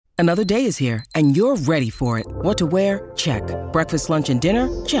Another day is here, and you're ready for it. What to wear? Check. Breakfast, lunch, and dinner?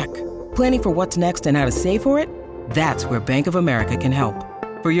 Check. Planning for what's next and how to save for it? That's where Bank of America can help.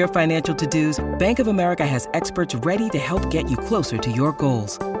 For your financial to-dos, Bank of America has experts ready to help get you closer to your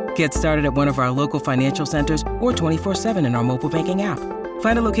goals. Get started at one of our local financial centers or 24/7 in our mobile banking app.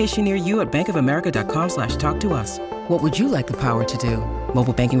 Find a location near you at bankofamerica.com/talktous. What would you like the power to do?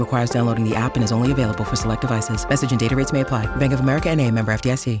 Mobile banking requires downloading the app and is only available for select devices. Message and data rates may apply. Bank of America N.A., member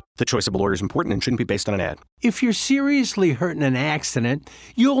FDIC. The choice of a lawyer is important and shouldn't be based on an ad. If you're seriously hurt in an accident,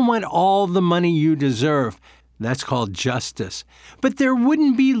 you'll want all the money you deserve. That's called justice. But there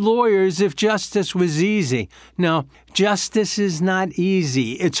wouldn't be lawyers if justice was easy. No, justice is not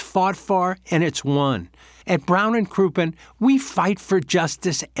easy. It's fought for and it's won. At Brown & Crouppen, we fight for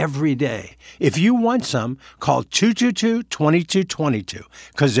justice every day. If you want some, call 222-2222,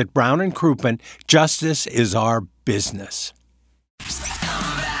 because at Brown & Crouppen, justice is our business.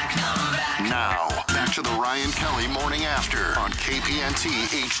 Now, back to the Ryan Kelly Morning After on KPNT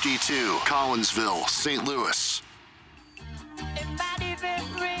HD2, Collinsville, St. Louis.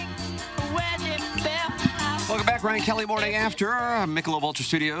 Welcome back, Ryan Kelly Morning After. Michelob Ultra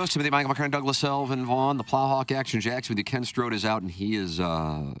Studios. Timothy Michael McKernan, Douglas Elvin Vaughn. The Plowhawk Action Jackson with you. Ken Strode is out, and he is,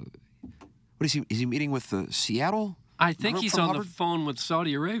 what is he? Is he meeting with Seattle? I think he's on the phone with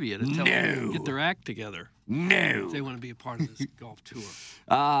Saudi Arabia to tell them to get their act together. No. If they want to be a part of this golf tour.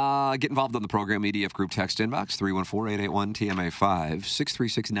 Get involved on the program. EDF Group text inbox, 314-881-TMA5.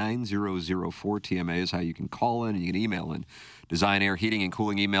 636-9004 TMA is how you can call in and you can email in. Design Air Heating and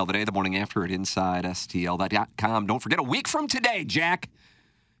Cooling email today, the morning after at InsideSTL.com. Don't forget, a week from today, Jack,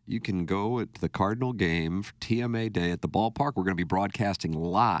 you can go at the Cardinal game for TMA Day at the ballpark. We're going to be broadcasting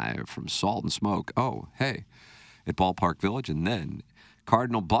live from Salt and Smoke. Oh, hey, at Ballpark Village. And then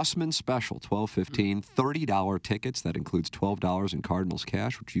Cardinal Busman Special, $12.15, $30 tickets. That includes $12 in Cardinals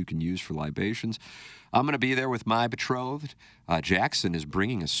cash, which you can use for libations. I'm going to be there with my betrothed. Jackson is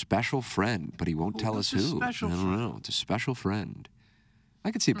bringing a special friend, but he won't tell us who. I don't know. It's a special friend.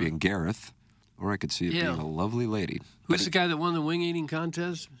 I could see it being Gareth, or I could see it being a lovely lady. Who's the guy that won the wing eating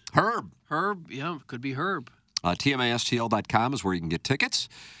contest? Herb. Herb? Yeah, could be Herb. TMASTL.com is where you can get tickets,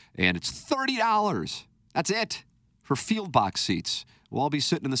 and it's $30. That's it for field box seats. We'll all be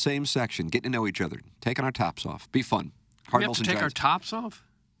sitting in the same section, getting to know each other, taking our tops off. Be fun. Cardinals we have to take our tops off?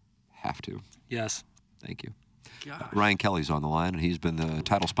 Have to. Yes. Thank you. Gosh. Ryan Kelly's on the line, and he's been the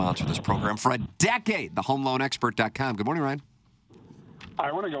title sponsor of this program for a decade. TheHomeLoanExpert.com. Good morning, Ryan.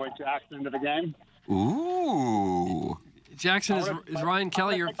 I want to go with Jackson into the game. Ooh. Jackson, is Ryan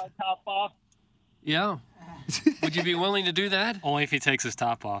Kelly your... Take my top off. Yeah. Would you be willing to do that? Only if he takes his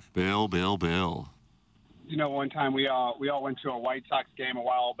top off. Bill. You know, one time we all went to a White Sox game a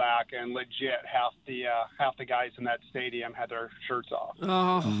while back, and legit half the guys in that stadium had their shirts off.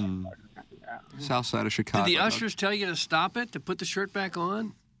 Oh. South side of Chicago. Did the ushers tell you to stop it, to put the shirt back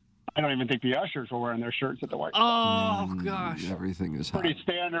on? I don't even think the ushers were wearing their shirts at the White Sox. Oh, gosh. Everything is hot. Pretty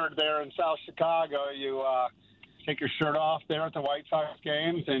standard there in South Chicago. You take your shirt off there at the White Sox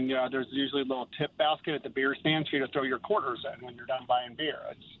games, and there's usually a little tip basket at the beer stand for you to throw your quarters in when you're done buying beer.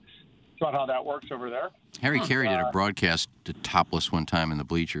 It's about how that works over there. Harry Carey did a broadcast topless one time in the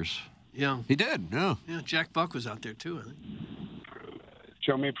bleachers. Yeah. He did, yeah. Yeah, Jack Buck was out there, too, I think.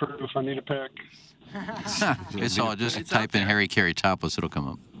 Show me proof. I need a pic. It's all just type in Harry Carey topless. It'll come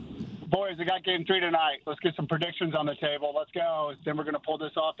up. Boys, we got game 3 tonight. Let's get some predictions on the table. Let's go. Is Denver going to pull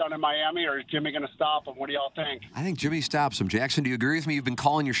this off down in Miami, or is Jimmy going to stop them? What do y'all think? I think Jimmy stops him. Jackson, do you agree with me? You've been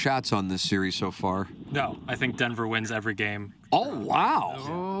calling your shots on this series so far. No, I think Denver wins every game. Oh, wow.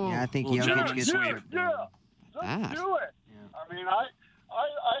 Oh. Yeah, I think Jokic gets sweep. Yeah. Let's do it. I mean, I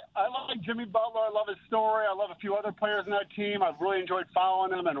like Jimmy Butler. I love his story. I love a few other players in that team. I've really enjoyed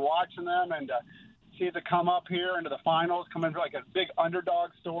following them and watching them, and see to come up here into the finals, come in like a big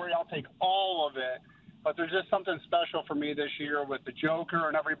underdog story. I'll take all of it. But there's just something special for me this year with the Joker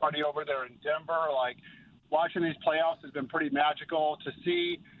and everybody over there in Denver. Like, watching these playoffs has been pretty magical. To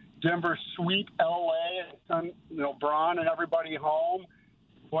see Denver sweep L.A. and send, Bron and everybody home.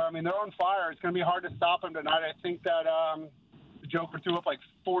 Well, I mean, they're on fire. It's going to be hard to stop them tonight. I think that the Joker threw up like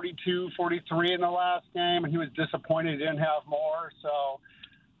 42, 43 in the last game, and he was disappointed he didn't have more. So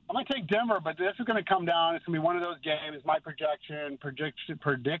I'm going to take Denver, but this is going to come down. It's going to be one of those games. My prediction is,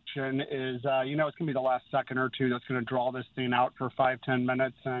 it's going to be the last second or two that's going to draw this thing out for 5-10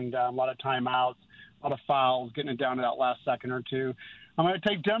 minutes, and a lot of timeouts, a lot of fouls, getting it down to that last second or two. I'm going to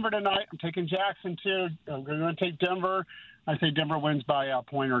take Denver tonight. I'm taking Jackson, too. I'm going to take Denver. I say Denver wins by a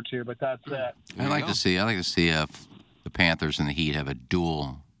point or two, but that's it. I'd like to see the Panthers and the Heat have a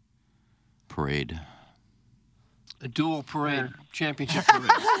dual parade. A dual parade, championship parade.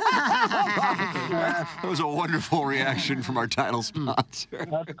 That was a wonderful reaction from our title sponsor.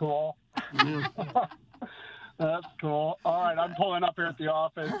 That's cool. That's cool. All right, I'm pulling up here at the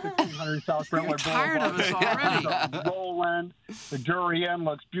office, 1600 South Brentwood Tired of us already. Rolling. The jury in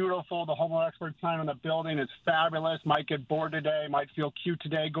looks beautiful. The home loan expert sign on the building is fabulous. Might get bored today. Might feel cute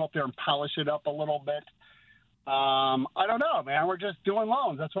today. Go up there and polish it up a little bit. I don't know, man. We're just doing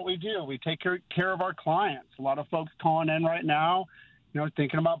loans. That's what we do. We take care of our clients. A lot of folks calling in right now,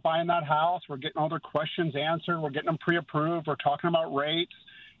 thinking about buying that house. We're getting all their questions answered. We're getting them pre-approved. We're talking about rates.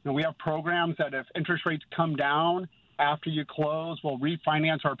 We have programs that if interest rates come down after you close, we'll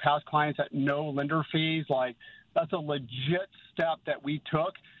refinance our past clients at no lender fees. Like, that's a legit step that we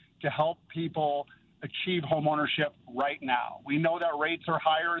took to help people achieve homeownership right now. We know that rates are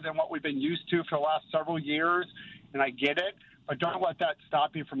higher than what we've been used to for the last several years, and I get it, but don't let that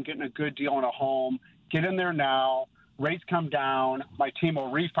stop you from getting a good deal on a home. Get in there now. Rates come down. My team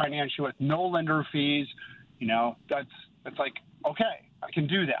will refinance you with no lender fees. That's like, okay, I can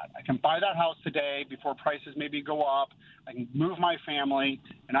do that. I can buy that house today before prices maybe go up. I can move my family,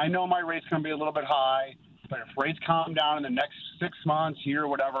 and I know my rate's going to be a little bit high, but if rates calm down in the next 6 months, year,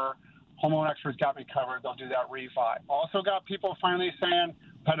 whatever, Home Loan Experts got me covered. They'll do that refi. Also got people finally saying,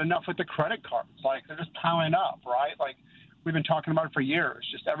 I've had enough with the credit cards. Like, they're just piling up, right? Like, we've been talking about it for years.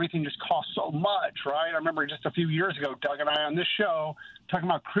 Just everything just costs so much, right? I remember just a few years ago, Doug and I on this show talking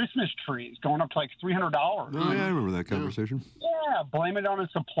about Christmas trees going up to like $300. Oh, yeah, I remember that conversation. Yeah, blame it on a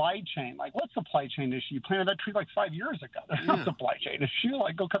supply chain. Like, what supply chain issue? You planted that tree like 5 years ago. There's no supply chain issue.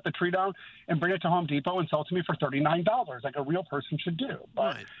 Like, go cut the tree down and bring it to Home Depot and sell it to me for $39, like a real person should do.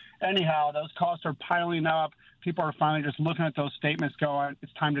 But anyhow, those costs are piling up. People are finally just looking at those statements going,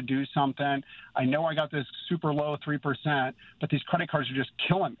 it's time to do something. I know I got this super low 3%, but these credit cards are just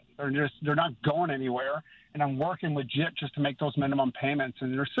killing me. They're not going anywhere, and I'm working legit just to make those minimum payments,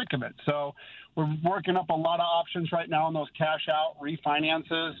 and they're sick of it. So we're working up a lot of options right now on those cash out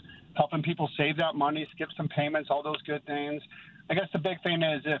refinances, helping people save that money, skip some payments, all those good things. I guess the big thing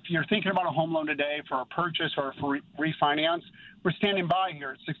is if you're thinking about a home loan today for a purchase or for refinance, we're standing by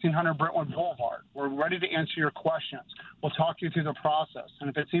here at 1600 Brentwood Boulevard. We're ready to answer your questions. We'll talk you through the process. And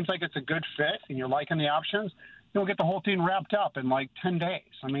if it seems like it's a good fit and you're liking the options, then we'll get the whole thing wrapped up in like 10 days.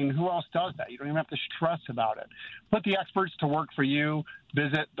 I mean, who else does that? You don't even have to stress about it. Put the experts to work for you.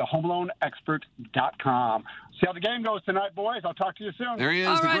 Visit thehomeloanexpert.com. See how the game goes tonight, boys. I'll talk to you soon. There he is,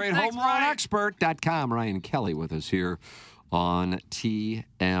 All the right, great thanks, homeloanexpert.com. Ryan Kelly with us here on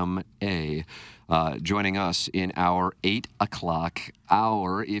TMA. Joining us in our 8 o'clock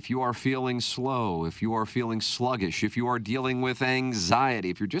hour. If you are feeling slow, if you are feeling sluggish, if you are dealing with anxiety,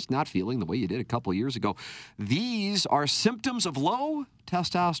 if you're just not feeling the way you did a couple years ago, these are symptoms of low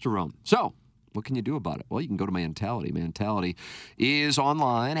testosterone. So, what can you do about it? Well, you can go to Mentality. Mentality is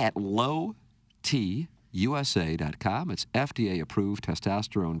online at lowtusa.com. It's FDA-approved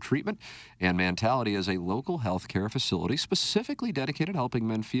testosterone treatment, and Mentality is a local health care facility specifically dedicated to helping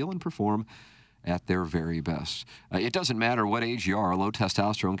men feel and perform at their very best. It doesn't matter what age you are. Low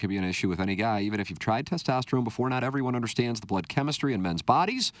testosterone can be an issue with any guy. Even if you've tried testosterone before, not everyone understands the blood chemistry in men's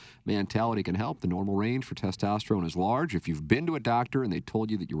bodies. Mentality can help. The normal range for testosterone is large. If you've been to a doctor and they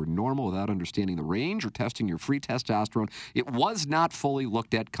told you that you were normal without understanding the range or testing your free testosterone, it was not fully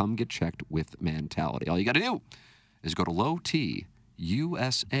looked at. Come get checked with Mentality. All you got to do is go to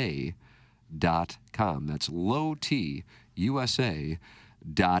lowtusa.com. That's lowtusa.com.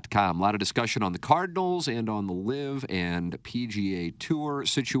 A lot of discussion on the Cardinals and on the Live and PGA Tour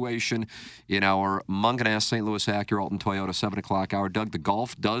situation in our Munganess St. Louis Acura Alton Toyota 7 o'clock hour. Doug, the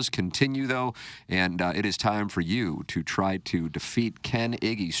golf does continue, though, and it is time for you to try to defeat Ken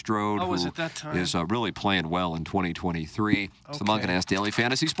Iggy Strode, who is it that time? Is really playing well in 2023. It's the Munganess Daily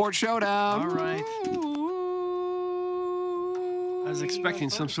Fantasy Sports Showdown. All right. I was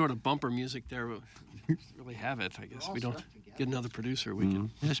expecting some sort of bumper music there. We really have it, I guess. We don't get another producer. We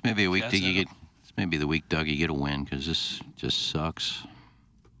can. This may be a week, Doug. This may be the week, Doug. You get a win because this just sucks.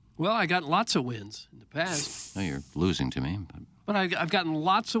 Well, I got lots of wins in the past. No, you're losing to me. But I've gotten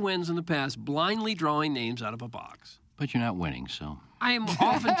lots of wins in the past, blindly drawing names out of a box. But you're not winning, so. I am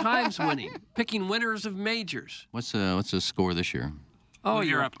oftentimes winning, picking winners of majors. What's the score this year? Oh,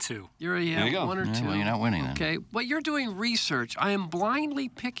 you're up 2. You're There you go. 1 or 2. Well, you're not winning then. Okay, but you're doing research. I am blindly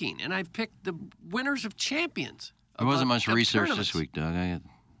picking, and I've picked the winners of champions. There wasn't much of research tournaments. this week, Doug. I had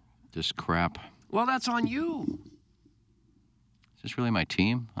this crap. Well, that's on you. Is this really my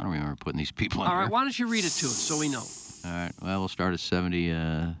team? I don't remember putting these people in All right, here. why don't you read it to us so we know? All right, well, we'll start at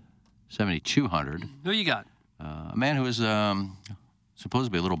 7,200. Who you got? A man who was supposed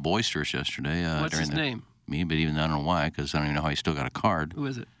to be a little boisterous yesterday. What's his name? me, but even I don't know why, because I don't even know how he still got a card. Who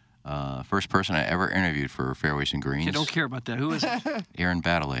is it? First person I ever interviewed for Fairways and Greens. I don't care about that. Who is it? Aaron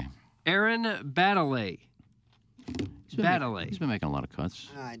Baddeley. Aaron Baddeley. He's been making a lot of cuts.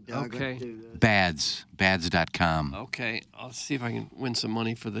 Okay. Bads.com. Okay. I'll see if I can win some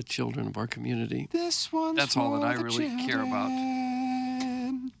money for the children of our community. This one's That's all that I for the really care about.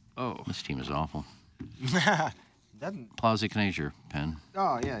 children. Oh. This team is awful. Doesn't. Plowsy, can I use your pen?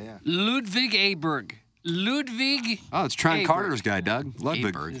 Oh, yeah. Ludwig Aberg. Ludwig. Oh, it's Trent Aberg. Carter's guy, Doug.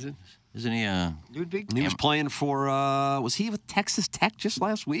 Ludwig. Is it? Isn't he Ludwig? He was playing for, was he with Texas Tech just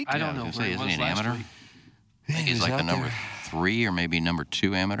last week? I don't know. Isn't he an last amateur? week. I think he's like the number 3 or maybe number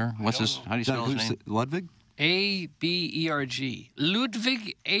 2 amateur. What's his? How do you spell his name? Ludwig? Aberg.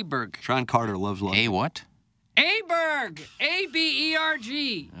 Ludwig Aberg. Trent Carter loves Ludwig. A what? Aberg.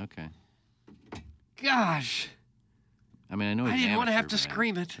 Aberg. Okay. Gosh. I mean, I know he's I didn't want to have to amateur, but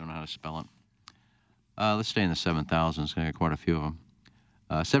scream I it. don't know how to spell it. Let's stay in the 7,000s. I got quite a few of them.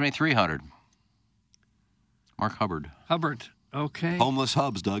 7,300. Mark Hubbard. Hubbard. Okay. Homeless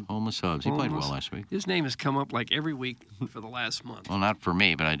Hubs, Doug. Homeless Hubs. He played well last week. His name has come up like every week for the last month. Well, not for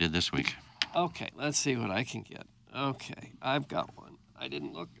me, but I did this week. Okay, let's see what I can get. Okay, I've got one. I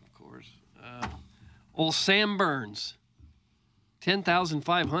didn't look, of course. Old Sam Burns.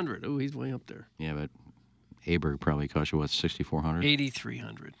 10,500. Oh, he's way up there. Yeah, but Aberg probably cost you, what, 6,400?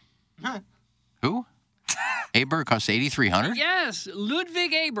 8,300. Who? Aberg costs 8,300? Yes,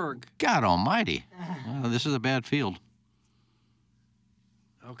 Ludwig Aberg. God almighty. Well, this is a bad field.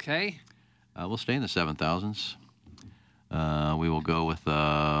 Okay. We'll stay in the 7,000s. We will go with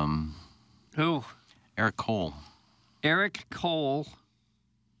Who? Eric Cole. Eric Cole.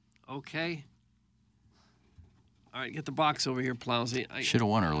 Okay. All right, get the box over here, Plowsy. Should have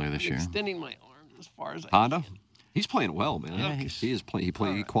won earlier this year. Extending my arms as far as I Honda? can. He's playing well, man. Yeah, he is playing.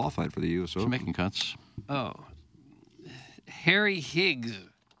 He qualified for the U.S. He's Open. making cuts. Oh. Harry Higgs.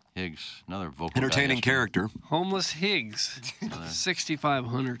 Higgs, another vocal Entertaining guy character. Homeless Higgs.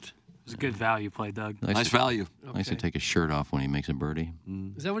 6,500. It was a good value play, Doug. Nice value. Likes to take his shirt off when he makes a birdie.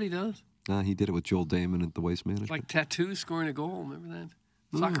 Is that what he does? He did it with Joel Damon at the Waste Management. Like tattoo scoring a goal. Remember that?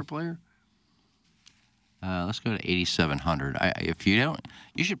 Soccer player. Let's go to 8,700. If you don't,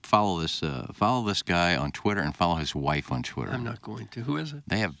 you should follow this guy on Twitter and follow his wife on Twitter. I'm not going to. Who is it?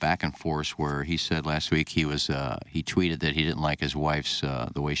 They have back and forth where he said last week he tweeted that he didn't like his wife's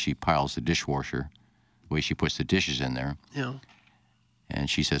the way she piles the dishwasher, the way she puts the dishes in there. Yeah. And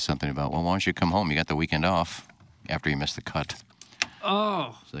she said something about, well, why don't you come home? You got the weekend off after you missed the cut.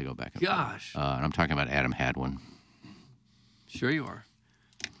 Oh. So they go back and gosh. forth. And I'm talking about Adam Hadwin. Sure you are.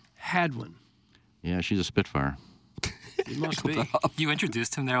 Hadwin. Yeah, she's a Spitfire. He must be. You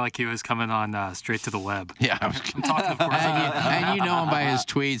introduced him there like he was coming on straight to the web. Yeah. I'm talking, of course. and you know him by his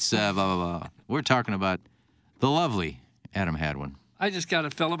tweets, blah, blah, blah. We're talking about the lovely Adam Hadwin. I just got a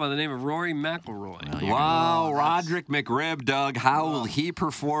fellow by the name of Rory McIlroy. Wow, Roderick McRib, Doug. How will he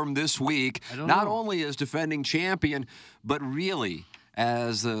perform this week? I don't Not know. only as defending champion, but really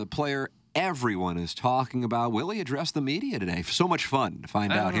as a player everyone is talking about. Will he address the media today? So much fun to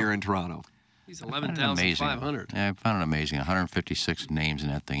find I don't out know. here in Toronto. He's Amazing. 11,500. Yeah, I found it amazing. 156 names in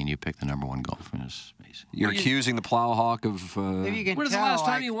that thing, and you picked the number one golfer. It's amazing. You're accusing the Plowhawk of... Maybe you can When was the tell, last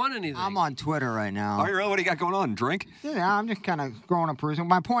time like, you won anything? I'm on Twitter right now. Are you really? What do you got going on? Drink? Yeah, I'm just kind of growing up perusing.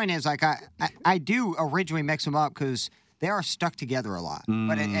 My point is, like, I do originally mix them up because they are stuck together a lot.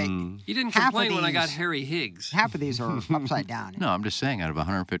 But You didn't half of complain when I got these- Harry Higgs. half of these are upside down. No, I'm just saying, out of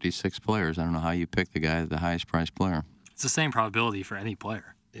 156 players, I don't know how you picked the guy, the highest priced player. It's the same probability for any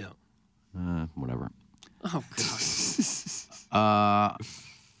player. Yeah. Whatever. Oh, God.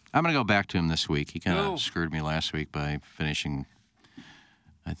 I'm going to go back to him this week. He kind of Oh. screwed me last week by finishing.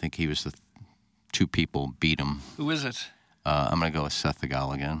 I think he was the two people beat him. Who is it? I'm going to go with Seth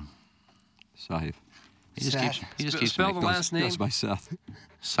Thegal again. Sahith. He just Seth. keeps Spell the making last name. Goes by Seth.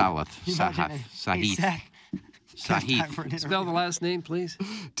 Salath. Imagine Sahith. Sahith. Spell the last name, please.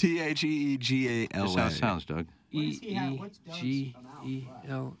 T-H-E-E-G-A-L-A. That's how it sounds, Doug. E-E-G-E-L-A.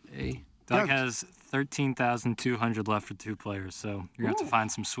 Doug has 13,200 left for 2 players, so you're going to have to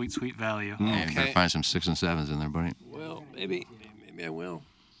find some sweet, sweet value. Yeah, you got to find some 6 and 7s in there, buddy. Well, maybe I will.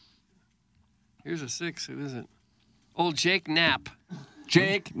 Here's a 6. Who is it? Old Jake Knapp.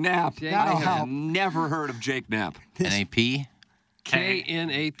 Jake Knapp. Jake I Knapp. have never heard of Jake Knapp. NAP?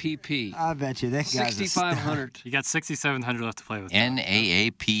 K-N-A-P-P. I bet you this guy's a stud. 6,500. You got 6,700 left to play with.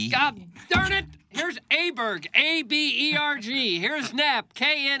 NAAP? God darn it! Here's Aberg, A-B-E-R-G. Here's Knapp,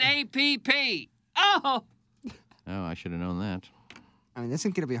 K-N-A-P-P. Oh! Oh, I should have known that. I mean, this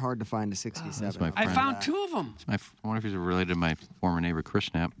isn't going to be hard to find a 67. That's my I friend. found 2 of them. I wonder if he's related to my former neighbor,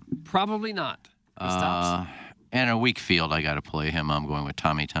 Chris Knapp. Probably not. And a weak field, I got to play him. I'm going with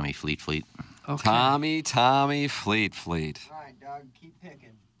Tommy Fleet. Okay. Tommy Fleet. All right, Doug, keep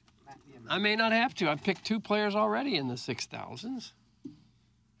picking. I may not have to. I've picked 2 players already in the 6,000s.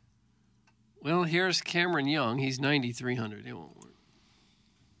 Well, here's Cameron Young. He's 9,300. It won't work.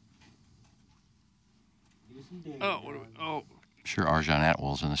 Sure, Arjan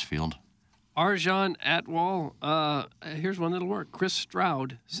Atwell's in this field. Arjan Atwell. Here's one that'll work. Chris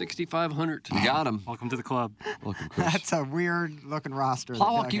Stroud, 6,500. You got him. Welcome to the club. Welcome, Chris. That's a weird-looking roster.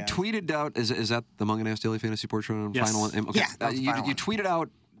 Plowhawk, you tweeted out, is that the Mung and Ass Daily Fantasy Sports Show? Yes. Final one? Okay. Yeah, that's the final you one. tweeted out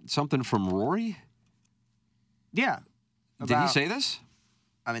something from Rory? Yeah. Did he say this?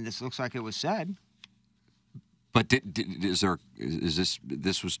 I mean, this looks like it was said. But this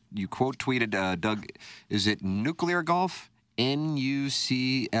was, you quote tweeted, Doug, is it nuclear golf?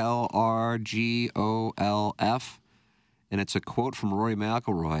 NUCLRGOLF? And it's a quote from Rory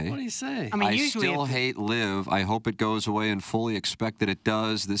McIlroy. What do you say? I mean, I usually still if- hate live. I hope it goes away and fully expect that it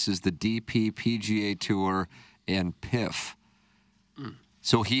does. This is the DP PGA Tour and PIF.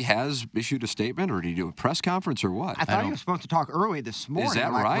 So he has issued a statement, or did he do a press conference, or what? I thought he was supposed to talk early this morning. that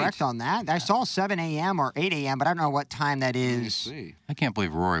Am I right? correct on that? I saw 7 a.m. or 8 a.m., but I don't know what time that Let me is. see. I can't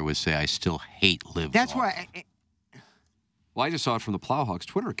believe Rory would say, I still hate live That's golf. why. Well, I just saw it from the Plowhawks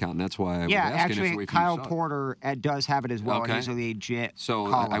Twitter account, and that's why I was Yeah, asking actually, if you Kyle saw it. Porter does have it as well. Okay. He's a legit So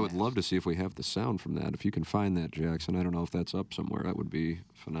I would columnist. love to see if we have the sound from that. If you can find that, Jackson. I don't know if that's up somewhere. That would be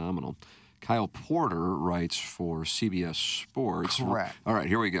phenomenal. Kyle Porter writes for CBS Sports. Correct. All right,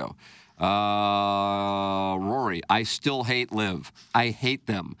 here we go. Rory, I still hate live. I hate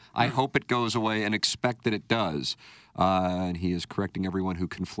them. I hope it goes away and expect that it does. And he is correcting everyone who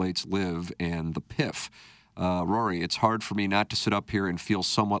conflates live and the PIF. Rory, it's hard for me not to sit up here and feel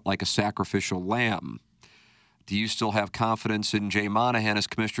somewhat like a sacrificial lamb. Do you still have confidence in Jay Monahan as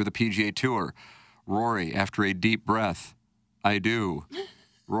commissioner of the PGA Tour? Rory, after a deep breath, I do.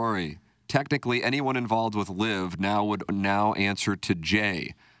 Rory, technically anyone involved with live would now answer to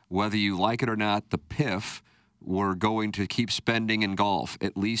Jay. Whether you like it or not, the PIF, we're going to keep spending in golf.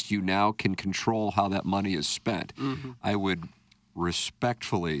 At least you now can control how that money is spent. I would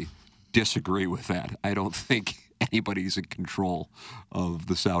respectfully disagree with that. I don't think anybody's in control of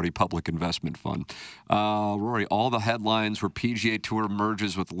the Saudi Public Investment Fund. Rory, all the headlines where PGA Tour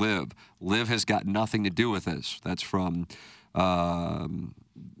merges with Liv. Liv has got nothing to do with this. That's from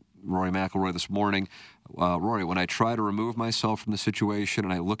Rory McIlroy this morning. Rory, when I try to remove myself from the situation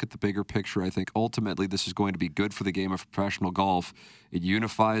and I look at the bigger picture, I think ultimately this is going to be good for the game of professional golf. It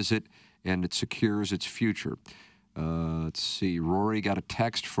unifies it and it secures its future. Let's see. Rory got a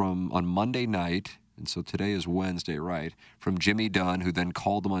text on Monday night, and so today is Wednesday, right, from Jimmy Dunn, who then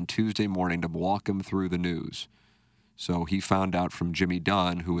called him on Tuesday morning to walk him through the news. So he found out from Jimmy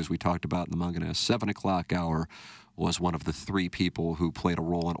Dunn, who, as we talked about in the Munganess 7 o'clock hour, was one of the 3 people who played a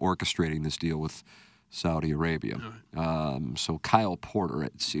role in orchestrating this deal with Saudi Arabia. So Kyle Porter,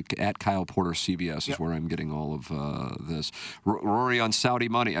 at Kyle Porter CBS is where I'm getting all of this. Rory, on Saudi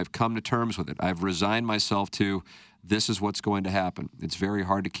money, I've come to terms with it. I've resigned myself to this is what's going to happen. It's very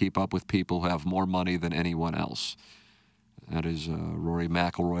hard to keep up with people who have more money than anyone else. That is Rory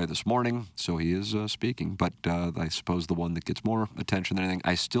McIlroy this morning, so he is speaking. But I suppose the one that gets more attention than anything,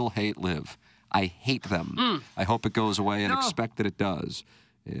 I still hate Liv. I hate them. I hope it goes away and expect that it does.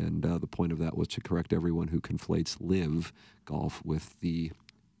 And the point of that was to correct everyone who conflates live golf with the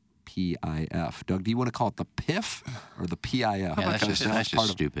PIF. Doug, do you want to call it the PIF or the PIF? Yeah, that's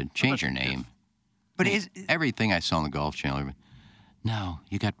just stupid. Change your name. But everything I saw on the Golf Channel, no,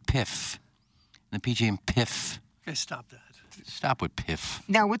 you got PIF. The PGA and PIF. Okay, stop that. Stop with PIF.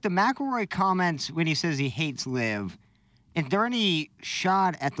 Now, with the McIlroy comments when he says he hates Liv, is there any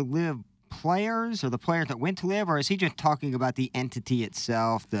shot at the Liv players or the players that went to Liv, or is he just talking about the entity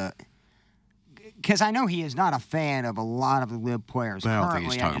itself? Because I know he is not a fan of a lot of the Liv players. I don't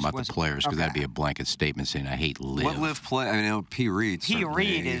think he's talking about the players, because that'd be a blanket statement saying I hate Liv. What Liv play? I mean, P. Reed. P.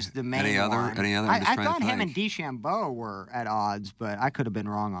 Reed is the main one. Any other? I thought him and DeChambeau were at odds, but I could have been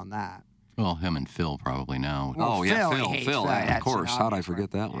wrong on that. Well, him and Phil probably now. Well, Phil. Of course. How'd I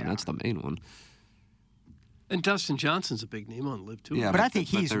forget that one? Yeah. That's the main one. And Dustin Johnson's a big name on Liv too. Yeah, but I think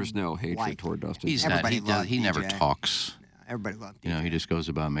there's no hatred toward Dustin. He's not. He never DJ. talks. Everybody loved You know, he just goes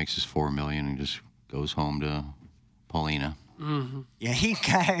about, makes his $4 million, and just goes home to Paulina. Mm-hmm. Yeah,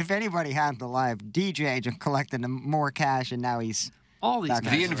 if anybody had the life, DJ just collecting more cash, and now he's all these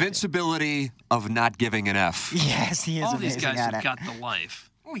guys. The invincibility of not giving an F. Yes, he is. All these amazing guys at have it. got the life.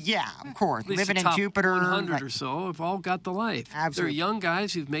 Oh yeah, of course. At least Living the in top Jupiter, 100 or so have all got the life. Absolutely. They're young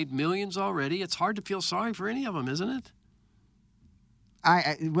guys who've made millions already. It's hard to feel sorry for any of them, isn't it?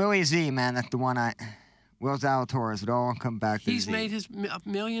 Willie Z, man, that's the one Will Zalatoris, it all come back to He's Z. made his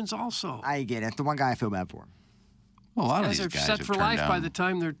millions also. I get it. The one guy I feel bad for. Well, a lot of Guys these are guys set have for turned life down. by the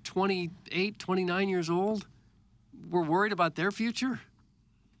time they're 28, 29 years old. We're worried about their future?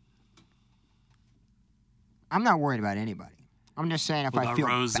 I'm not worried about anybody. I'm just saying if What I about feel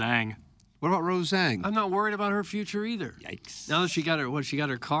Rose Zhang? What about Rose Zhang? I'm not worried about her future either. Yikes. Now that she got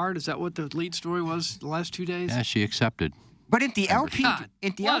her card, is that what the lead story was the last 2 days? Yeah, she accepted. But if the God,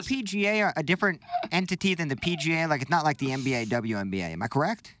 LPGA a different entity than the PGA, like it's not like the NBA, WNBA. Am I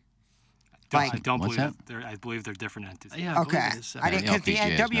correct? I don't what's believe that. I believe they're different entities. Yeah, I Okay. believe it is. I didn't because the LPGA has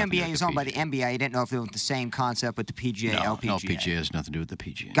nothing to do WNBA with is the owned by the PGA. NBA. I didn't know if it was the same concept with the PGA, No, LPGA. LPGA has nothing to do with the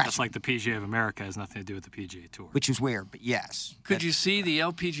PGA. Gotcha. Just like the PGA of America has nothing to do with the PGA Tour. Which is weird, but yes. Could you see the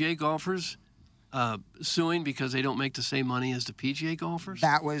LPGA golfers suing because they don't make the same money as the PGA golfers?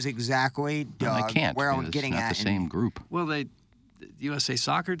 That was exactly Well, Doug, they can't. where I because was getting it's not at. the same group. Well, the USA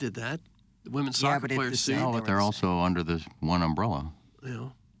Soccer did that. The women's soccer but it's players the sued. same. No, but they're also under the one umbrella. You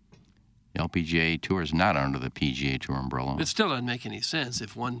know, The LPGA Tour is not under the PGA Tour umbrella. it still doesn't make any sense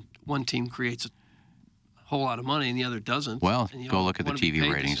if one team creates a whole lot of money and the other doesn't. Well, and you go all look at the wanna be TV paid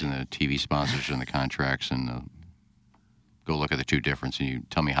the ratings same. and the TV sponsors and the contracts and go look at the two difference and you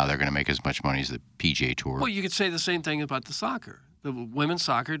tell me how they're going to make as much money as the PGA Tour. Well, you could say the same thing about the soccer. The women's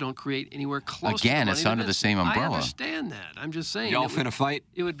soccer don't create anywhere close to Again, the it's money under that the same I umbrella. understand that. I'm just saying. Y'all it finna fight?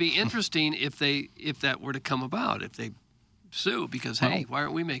 It would be interesting if that were to come about, if they sue, because, hey, why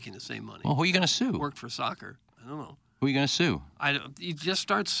aren't we making the same money? Well, who are you going to sue? Worked for soccer. I don't know. Who are you going to sue? You just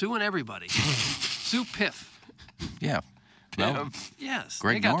start suing everybody. Sue Piff. Yeah. Well, Yes.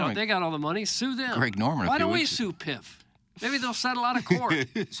 Greg Norman. They got all the money. Sue them. Greg Norman a Why few don't we weeks- sue Piff? Maybe they'll settle out of court.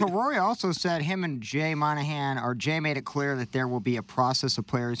 So Rory also said him and Jay Monahan, or Jay made it clear that there will be a process of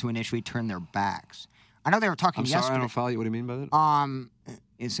players who initially turn their backs. I know they were talking I'm sorry, yesterday. I don't follow you. What do you mean by that?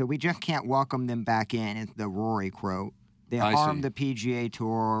 And so we just can't welcome them back in, is the Rory quote. They I harmed see. the PGA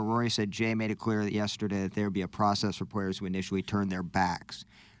Tour. Rory said Jay made it clear that yesterday that there would be a process for players who initially turn their backs.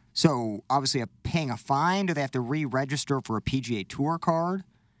 So obviously paying a fine, do they have to re-register for a PGA Tour card?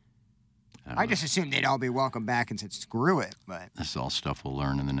 I just assumed they'd all be welcome back and said screw it, but This is all stuff we'll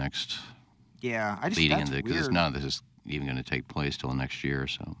learn in the next yeah, I just leading that's into because weird. none of this is even going to take place till next year.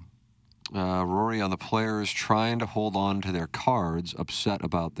 So Rory on the players trying to hold on to their cards, upset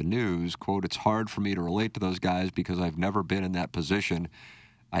about the news. Quote, it's hard for me to relate to those guys because I've never been in that position.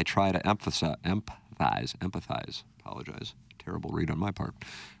 I try to empathize. Apologize. Terrible read on my part.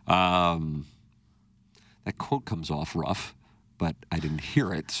 That quote comes off rough, but I didn't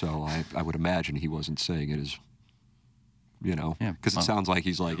hear it, so I would imagine he wasn't saying it as, because it sounds like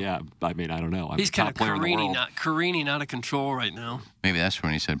he's like, I don't know. I'm He's the top kind of player in the world. careening out of control right now. maybe that's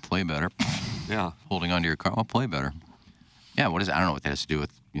when he said play better. Yeah. Holding onto your car, well, play better. Yeah, what is I don't know what that has to do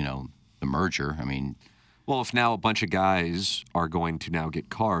with, the merger. I mean, Well, if now a bunch of guys are going to now get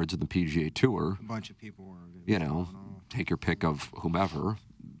cards in the PGA Tour, A bunch of people were take your pick of whomever,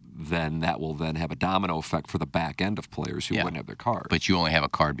 then that will then have a domino effect for the back end of players who wouldn't have their card. but you only have a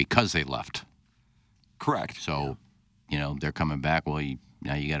card because they left. Correct. So, they're coming back. Well,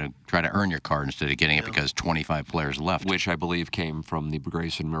 now you got to try to earn your card instead of getting it because 25 players left. Which I believe came from the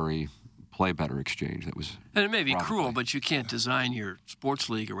Grayson Murray Play Better exchange. That was And it may be cruel, but you can't design your sports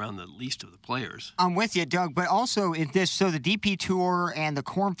league around the least of the players. I'm with you, Doug, but also the DP Tour and the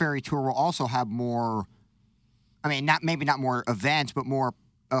Korn Ferry Tour will also have more, maybe not more events, but more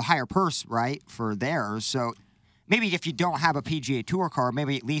a higher purse, right, for theirs. So maybe if you don't have a PGA Tour card,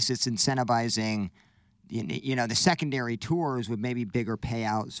 maybe at least it's incentivizing, the secondary tours with maybe bigger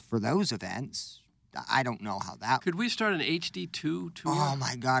payouts for those events. I don't know how that. Could we start an HD2 tour? Oh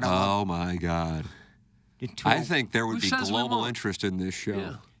my God! Oh my God! I think there would be global interest in this show. Yeah.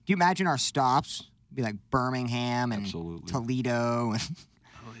 Do you imagine our stops? It'd be like Birmingham and Toledo and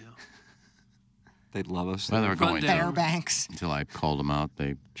They'd love us. Well, they were going Fairbanks. until I called them out.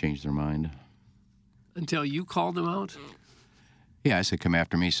 They changed their mind. Until you called them out? Yeah, I said, come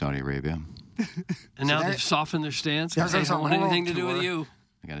after me, Saudi Arabia. And now they've softened their stance. there's They a don't want world anything to do with tour. you.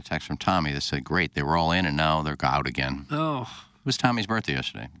 I got a text from Tommy that said, great, they were all in and now they're out again. Oh. It was Tommy's birthday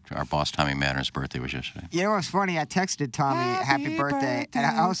yesterday. Our boss, Tommy Matter's birthday was yesterday. You know what's funny? I texted Tommy happy birthday, and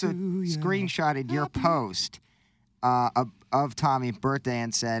I also screenshotted your post of Tommy's birthday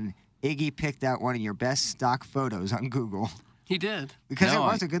and said, Iggy picked out one of your best stock photos on Google. He did. Because it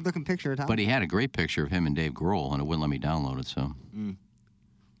was a good-looking picture of Tommy. But he had a great picture of him and Dave Grohl, and it wouldn't let me download it, so.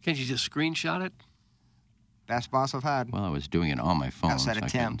 Can't you just screenshot it? Best boss I've had. Well, I was doing it on my phone, Outside so of I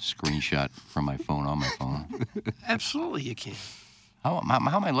Tim. can screenshot from my phone on my phone. Absolutely you can. How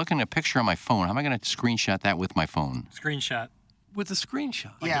am I looking at a picture on my phone? How am I going to screenshot that with my phone? Screenshot. with a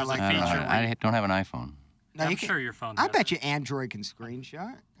screenshot. Yeah, like I don't have an iPhone. No, I'm sure your phone. I bet you Android can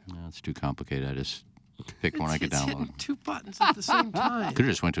screenshot. No, it's too complicated. I just pick one I could It's download. hitting 2 buttons at the same time. Could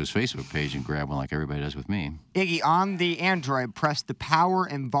have just went to his Facebook page and grabbed one like everybody does with me. Iggy, on the Android, press the power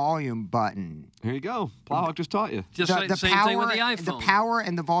and volume button. Here you go. Plowhawk just taught you. Just like the same thing with the iPhone. The power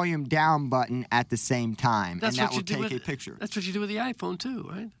and the volume down button at the same time, That's and that what will you do take with a picture. That's what you do with the iPhone too,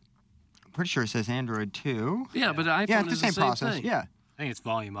 right? I'm pretty sure it says Android too. Yeah, but the iPhone Yeah, it's is the same process. thing. Yeah. I think it's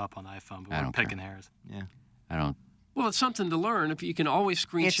volume up on the iPhone, but I we're don't picking hairs. Yeah. I don't. Well, it's something to learn. If you can always It's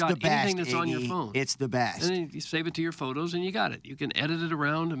screenshot the best, anything that's on your Iggy. phone. It's the best. And then you save it to your photos, and you got it. You can edit it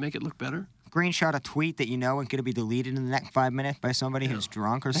around and make it look better. Screenshot a tweet that you know is going to be deleted in the next 5 minutes by somebody who's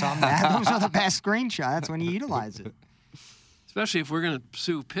drunk or something. Those are the best screenshots. That's when you utilize it. Especially if we're going to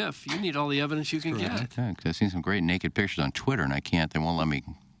sue Piff, you need all the evidence you can get. Yeah, 'cause I've seen some great naked pictures on Twitter, and I can't. They won't let me.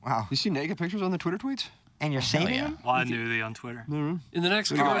 Wow. You see naked pictures on the Twitter tweets? And you're saving yeah. them? Well, I knew the on Twitter. In the next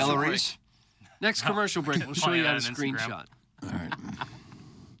There you go, commercial break. Eloise. Next commercial break, we'll show you how to on Instagram. screenshot. All right.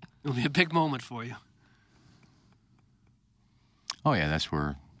 It'll be a big moment for you. Oh yeah, that's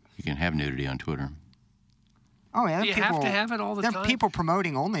where you can have nudity on Twitter. Oh, yeah. Do you have to have it all the there time? are people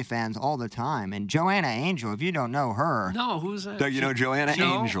promoting OnlyFans all the time. And Joanna Angel, if you don't know her, No, who's that? Doug, you know Joanna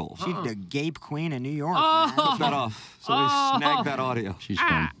No? Angel. she's the gape queen of New York. Oh. man. Clip that off. Somebody snag that audio. She's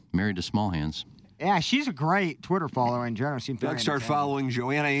from Married to Small Hands. Yeah, she's a great Twitter follower in general. She's very Doug, start entertaining. following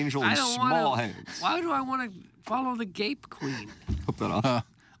Joanna Angel I in don't small wanna, hands. Why do I want to follow the Gape Queen? Clip that off. A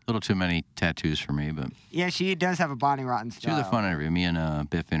little too many tattoos for me, but Yeah, she does have a body rotten she style. was a fun interview. Me and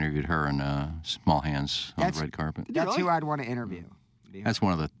Biff interviewed her in Small Hands on That's- the red carpet. That's who I'd want to interview. That's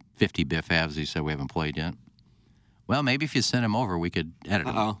one of the 50 Biff halves he said we haven't played yet. Well, maybe if you send him over, we could edit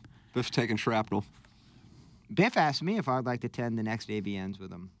him. Uh-oh. Biff's taking shrapnel. Biff asked me if I'd like to attend the next ABNs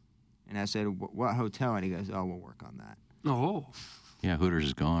with him. And I said, what hotel? And he goes, oh, we'll work on that. Oh. Yeah, Hooters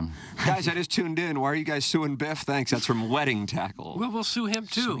is gone. Guys, I just tuned in. Why are you guys suing Biff? Thanks. That's from Wedding Tackle. Well, we'll sue him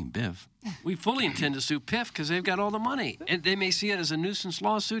too. Suing Biff. We fully intend to sue Piff because they've got all the money. And they may see it as a nuisance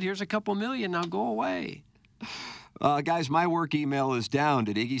lawsuit. Here's a couple million. Now go away. Guys, my work email is down.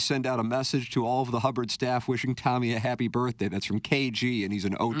 Did Iggy send out a message to all of the Hubbard staff wishing Tommy a happy birthday? That's from KG, and he's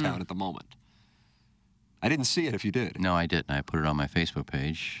in O-Town at the moment. I didn't see it if you did. No, I didn't. I put it on my Facebook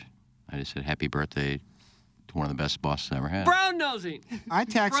page. I just said happy birthday to one of the best bosses I ever had. Brown nosing. I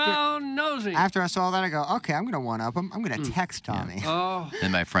texted Brown nosing. after I saw that. I go, okay, I'm going to one up him. I'm going to text Tommy. Oh.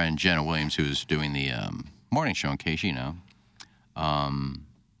 Then my friend Jenna Williams, who's doing the morning show in case you know,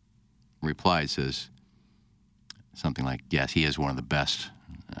 replied, says something like, yes, he is one of the best.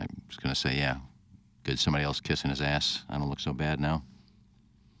 I was going to say, yeah, good. Somebody else kissing his ass. I don't look so bad now.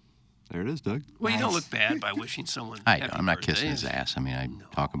 There it is, Doug. Well, you don't look bad by wishing someone I happy know. I'm not birthday. kissing his ass. I mean, I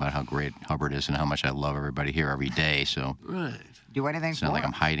talk about how great Hubbard is and how much I love everybody here every day, so Right. Do anything it's for not like him.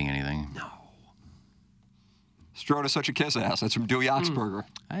 I'm hiding anything. No. Strode is such a kiss ass. That's from Dewey Oxberger.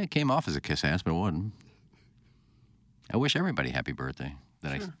 I came off as a kiss ass, but it wasn't. I wish everybody happy birthday.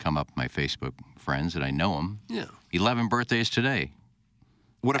 That I come up my Facebook friends that I know them. Yeah. 11 birthdays today.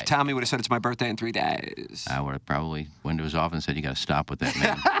 What if Tommy would have said it's my birthday in 3 days? I would have probably went to his office and said, "You got to stop with that,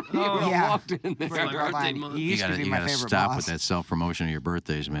 man. Oh, Yeah. Walked in there. For my birthday Line, month. He you used got to be to my favorite stop boss. with that self-promotion of your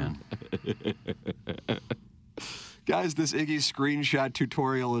birthdays, man." Guys, this Iggy screenshot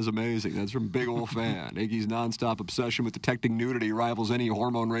tutorial is amazing. That's from Big Ol' Fan. Iggy's nonstop obsession with detecting nudity rivals any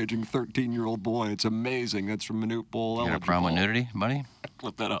hormone-raging 13-year-old boy. It's amazing. That's from Manute Bowl. You got a problem with nudity, buddy?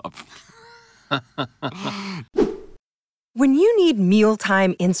 Flip that up. When you need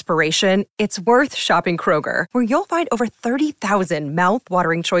mealtime inspiration, it's worth shopping Kroger, where you'll find over 30,000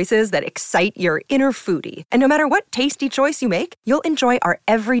 mouth-watering choices that excite your inner foodie. And no matter what tasty choice you make, you'll enjoy our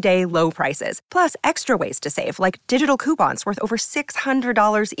everyday low prices, plus extra ways to save, like digital coupons worth over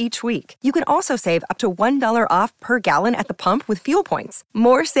 $600 each week. You can also save up to $1 off per gallon at the pump with fuel points.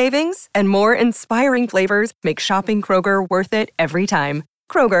 More savings and more inspiring flavors make shopping Kroger worth it every time.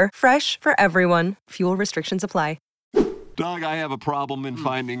 Kroger, fresh for everyone. Fuel restrictions apply. Doug, I have a problem in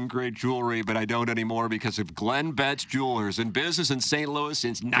finding great jewelry, but I don't anymore because of Glenn Betts Jewelers, in business in St. Louis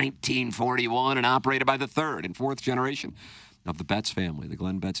since 1941 and operated by the third and fourth generation of the Betts family. The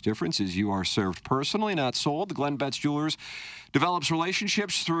Glenn Betts difference is you are served personally, not sold. The Glenn Betts Jewelers develops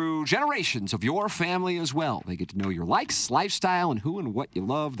relationships through generations of your family as well. They get to know your likes, lifestyle, and who and what you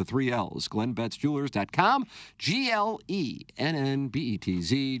love. The 3 L's. GlennBettsJewelers.com. GLENNBETZ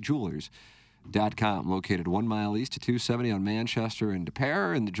Jewelers.com. Located 1 mile east of 270 on Manchester and De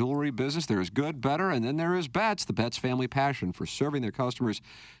Pere. In the jewelry business, there is good, better, and then there is Betts. The Betts family passion for serving their customers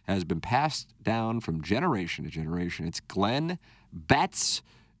has been passed down from generation to generation. It's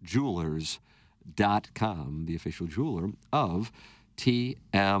GlennBettsJewelers.com. the official jeweler of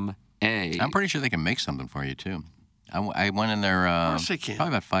TMA. I'm pretty sure they can make something for you, too. I went in there probably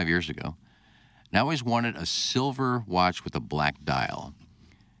about 5 years ago. And I always wanted a silver watch with a black dial.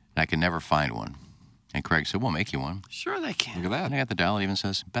 And I could never find one. And Craig said, we'll make you one. Sure they can. Look at that. And I got the dial. It even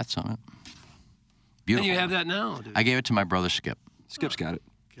says bets on it. Beautiful. And you have that now, dude. I gave it to my brother Skip. Skip's got it.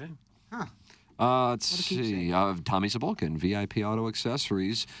 Okay. Let's see. Tommy Zabolkin, VIP Auto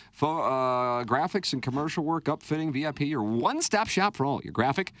Accessories. Graphics and commercial work, upfitting, VIP, your one-stop shop for all your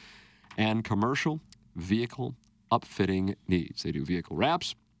graphic and commercial vehicle upfitting needs. They do vehicle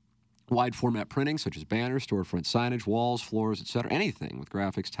wraps, wide format printing such as banners, storefront signage, walls, floors, etc. Anything with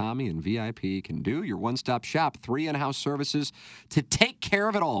graphics Tommy and VIP can do. Your one-stop shop, 3 in-house services to take care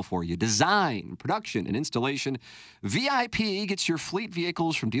of it all for you. Design, production, and installation. VIP gets your fleet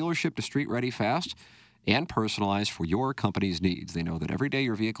vehicles from dealership to street ready fast and personalized for your company's needs. They know that every day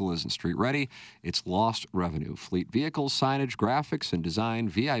your vehicle isn't street ready, it's lost revenue. Fleet vehicles, signage, graphics, and design.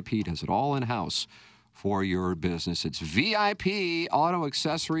 VIP does it all in-house for your business. It's VIP Auto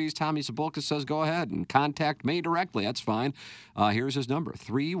Accessories. Tommy Zabolka says go ahead and contact me directly. That's fine. Here's his number,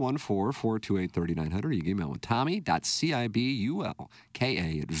 314-428-3900. You can email with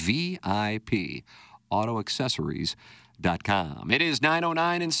tommy.cibulk@VIPAutoaccessories.com. It is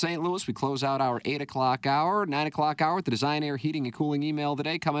 9:09 in St. Louis. We close out our 8 o'clock hour, 9 o'clock hour with the Design Air Heating and Cooling email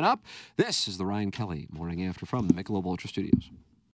today. Coming up, this is the Ryan Kelly Morning After from the Michelob Ultra Studios.